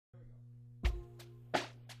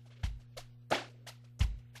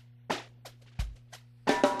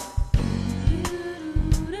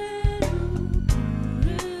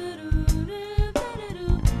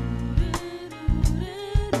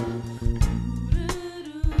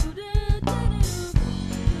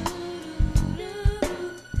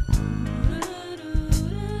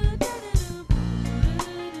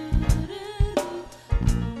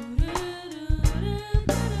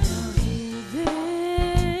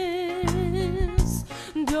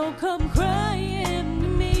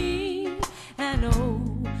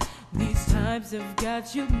stripes have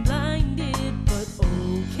got you blinded, but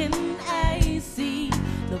oh, can I see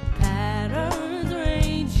the patterns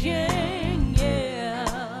ranging,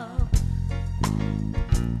 yeah.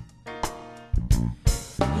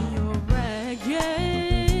 You're ragged,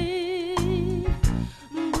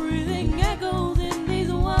 breathing echoes in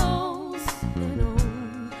these walls, and oh,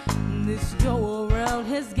 this go around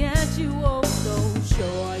has got you oh so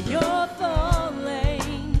sure you're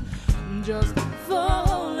falling, just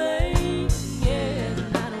falling, yeah.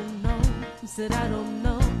 And I don't know, said I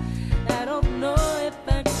don't know if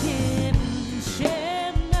I can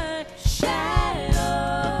share my shadows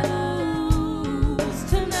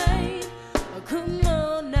tonight. Oh, come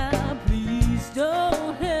on now, please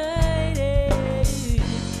don't hide it.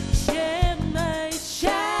 Share my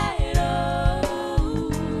shadows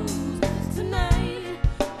tonight.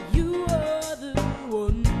 You are the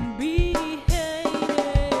one behind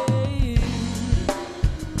it.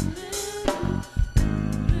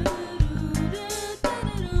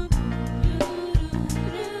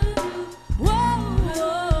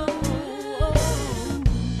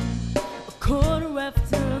 A quarter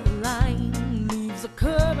after the line leaves a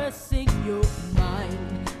caress in your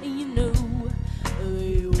mind, and you know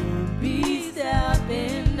they won't be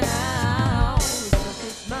stopping now.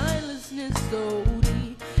 Such mindlessness so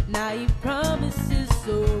deep, naive promises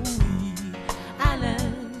so weak. I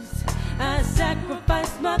left, I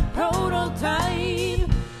sacrificed my prototype.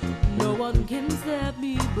 No one can stop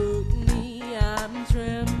me but me. I'm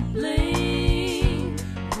trembling,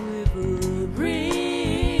 quivering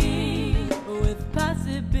with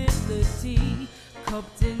possibility,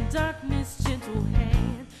 cupped in darkness, gentle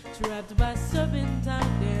hand, trapped by serpent